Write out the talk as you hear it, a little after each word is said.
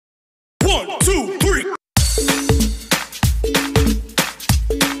1, 2, 3.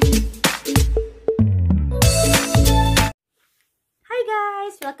 Hi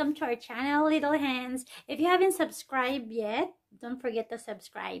guys, welcome to our channel Little Hands. If you haven't subscribed yet, don't forget to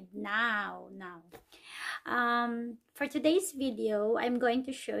subscribe now. For today's video, I'm going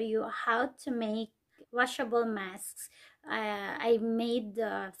to show you how to make washable masks. I made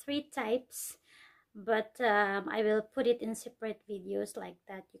 3 types, but I will put it in separate videos like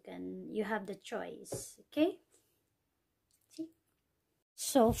that. You have the choice. Okay,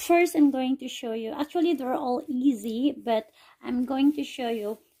 so first I'm going to show you, actually they're all easy, but I'm going to show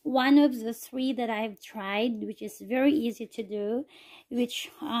you one of the 3 that I've tried, which is very easy to do, which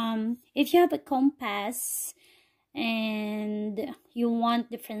if you have a compass and you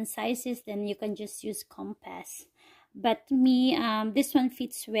want different sizes, then you can just use compass. But me, this one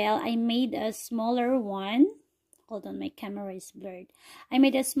fits well. I made a smaller one. Hold on, my camera is blurred. I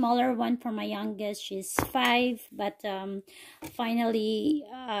made a smaller one for my youngest. She's 5, but finally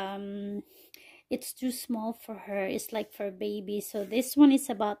it's too small for her. It's like for baby. So this one is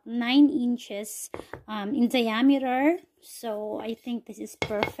about 9 inches in diameter. So I think this is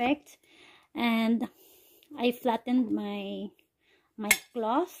perfect. And I flattened my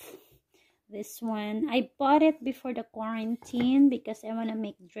cloth. This one, I bought it before the quarantine because I want to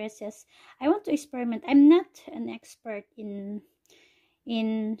make dresses. I want to experiment. I'm not an expert in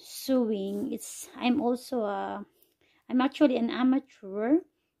sewing. I'm actually an amateur.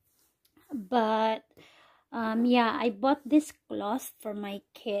 But yeah, I bought this cloth for my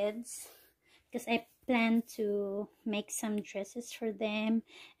kids because I plan to make some dresses for them,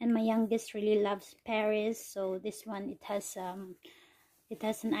 and my youngest really loves Paris. So this one, it has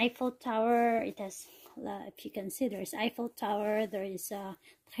an Eiffel Tower. It has, if you can see, there's Eiffel Tower, there is a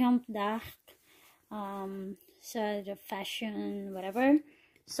Triomphe d'Arc, so the fashion, whatever.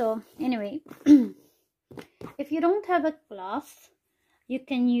 So anyway, if you don't have a cloth, you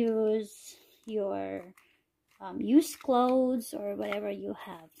can use your used clothes or whatever you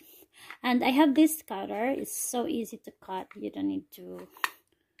have. And I have this cutter. It's so easy to cut. You don't need to,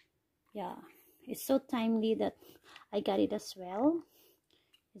 yeah, it's so timely that I got it as well.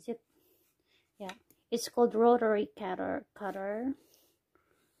 Is it? Yeah, it's called rotary cutter.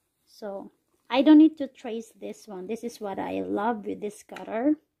 So I don't need to trace this one. This is what I love with this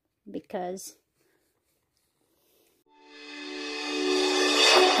cutter, because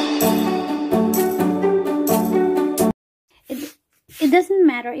it doesn't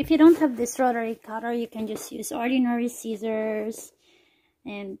matter if you don't have this rotary cutter. You can just use ordinary scissors.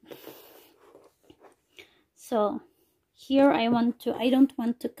 And so here I don't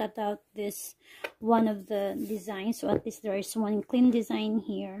want to cut out this one of the designs, so at least there is one clean design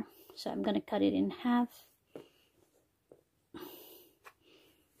here. So I'm gonna cut it in half.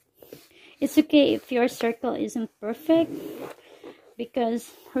 It's okay if your circle isn't perfect,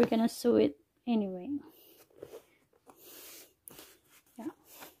 because we're gonna sew it anyway.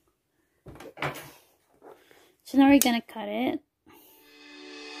 Yeah. So now we're gonna cut it.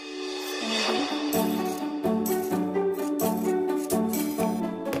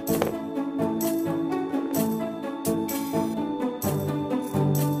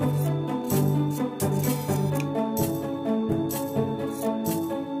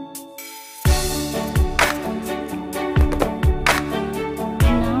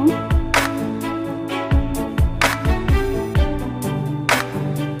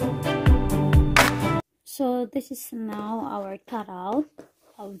 So this is now our cutout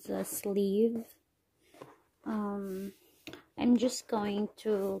of the sleeve. I'm just going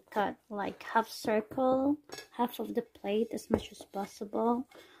to cut like half circle, half of the plate as much as possible,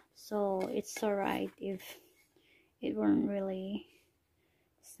 so it's alright if it won't really,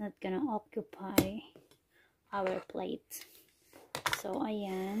 it's not gonna occupy our plate. So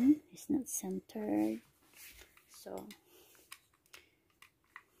ayan, it's not centered. So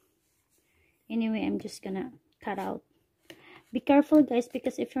anyway, I'm just gonna cut out. Be careful guys,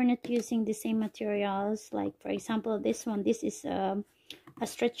 because if you're not using the same materials, like for example this one, this is a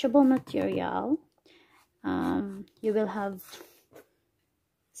stretchable material, you will have,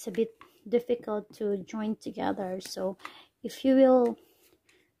 it's a bit difficult to join together. So if you will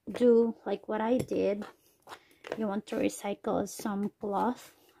do like what I did, you want to recycle some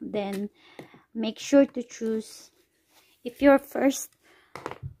cloth, then make sure to choose, if your first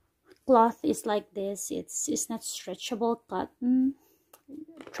cloth is like this, it's not stretchable cotton,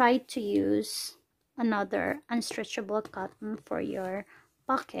 try to use another unstretchable cotton for your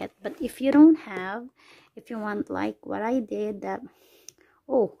pocket. But if you don't have, if you want like what I did, that,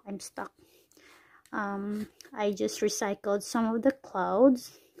 oh, I'm stuck, I just recycled some of the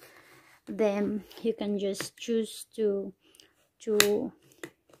clouds then you can just choose to you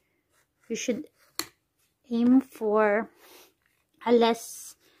should aim for a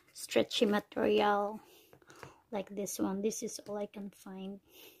less stretchy material like this one. This is all I can find.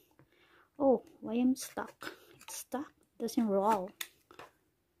 Oh, why I'm stuck? It's stuck, doesn't roll.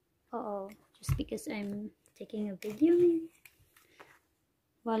 Uh-oh, just because I'm taking a video.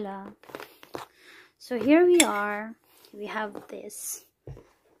 Voila. So here we are, we have this.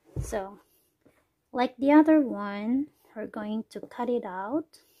 So like the other one, we're going to cut it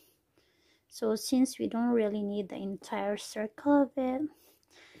out. So since we don't really need the entire circle of it,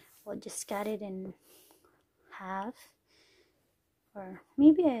 we'll just cut it in half. Or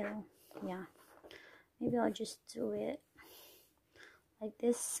maybe maybe I'll just do it like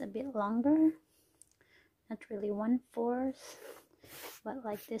this, a bit longer. Not really 1/4, but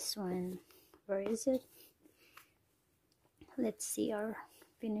like this one. Where is it? Let's see our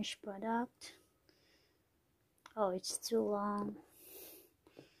finished product. Oh, it's too long.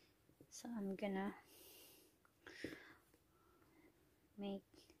 So I'm gonna make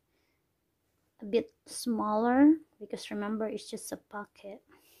a bit smaller, because remember, it's just a pocket.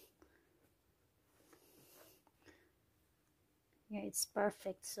 Yeah, it's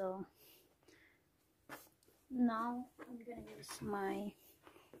perfect. So now I'm gonna use my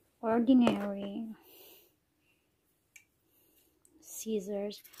ordinary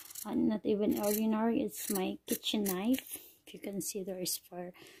scissors. Not even ordinary, it's my kitchen knife. If you can see, there is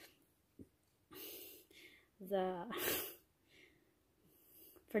for the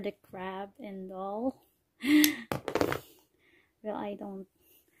crab and all. Well, I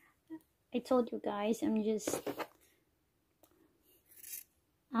told you guys, I'm just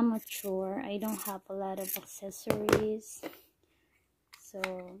amateur. I don't have a lot of accessories, so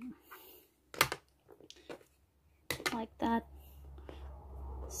like that.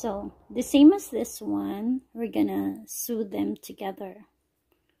 So the same as this one, we're gonna sew them together.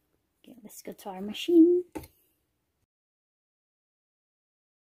 Okay, let's go to our machine.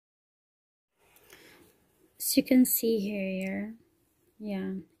 As you can see here,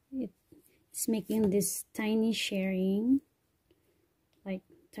 yeah, it's making this tiny shading, like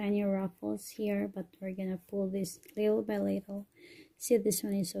tiny ruffles here, but we're gonna pull this little by little. See, this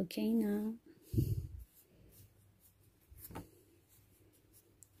one is okay now.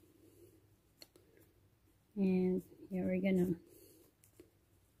 And yeah, we're gonna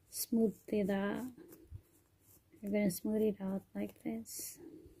smooth it out. We're gonna smooth it out like this.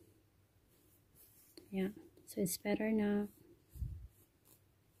 Yeah, so it's better now.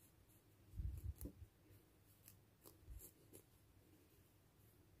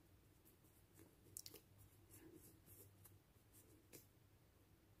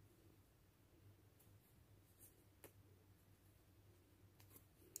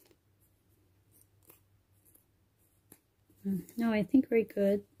 No, I think we're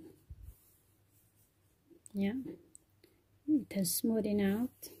good. Yeah, it has smoothing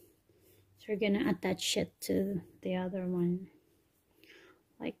out. So we're gonna attach it to the other one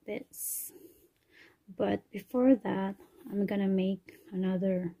like this. But before that, I'm gonna make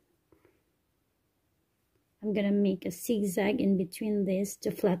a zigzag in between this to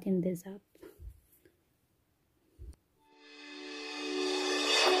flatten this up.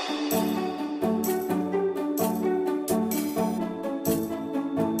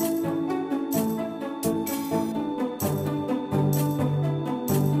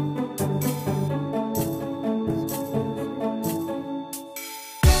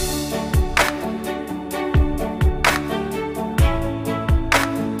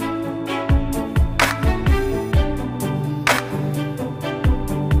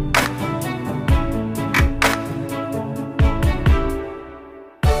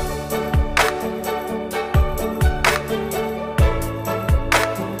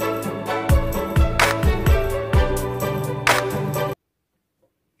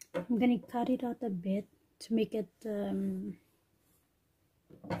 I'm gonna cut it out a bit to make it a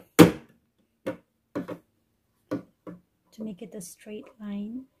straight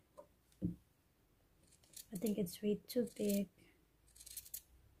line. I think it's way too big.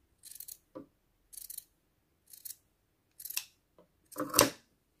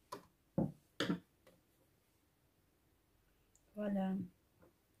 Voila.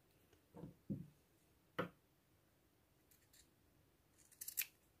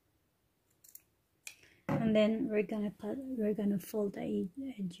 And then we're gonna fold the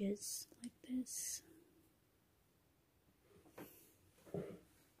edges like this.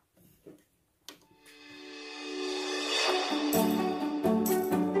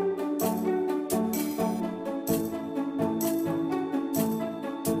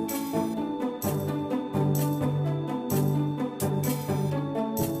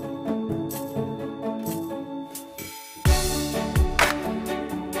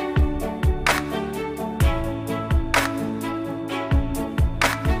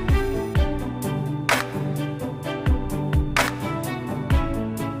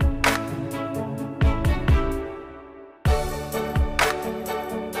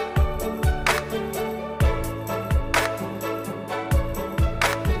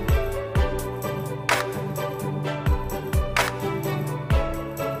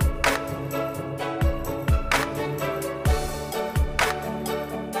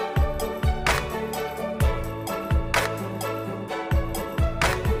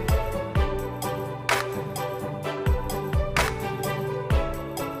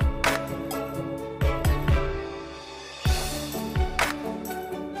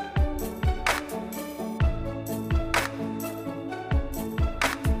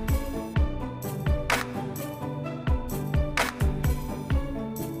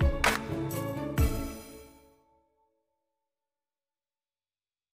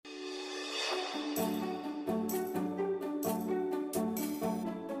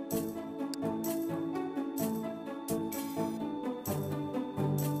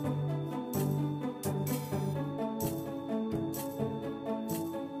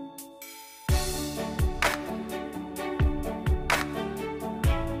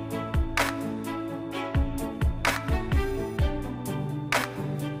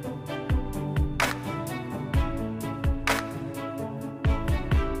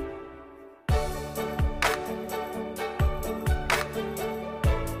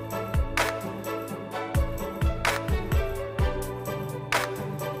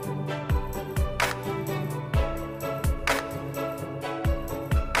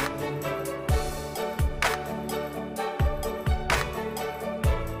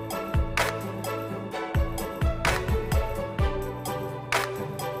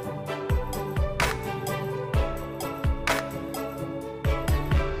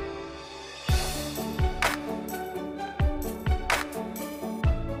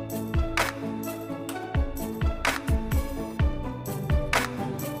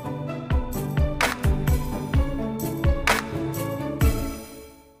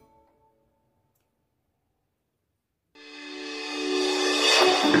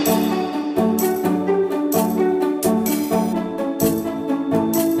 Bye.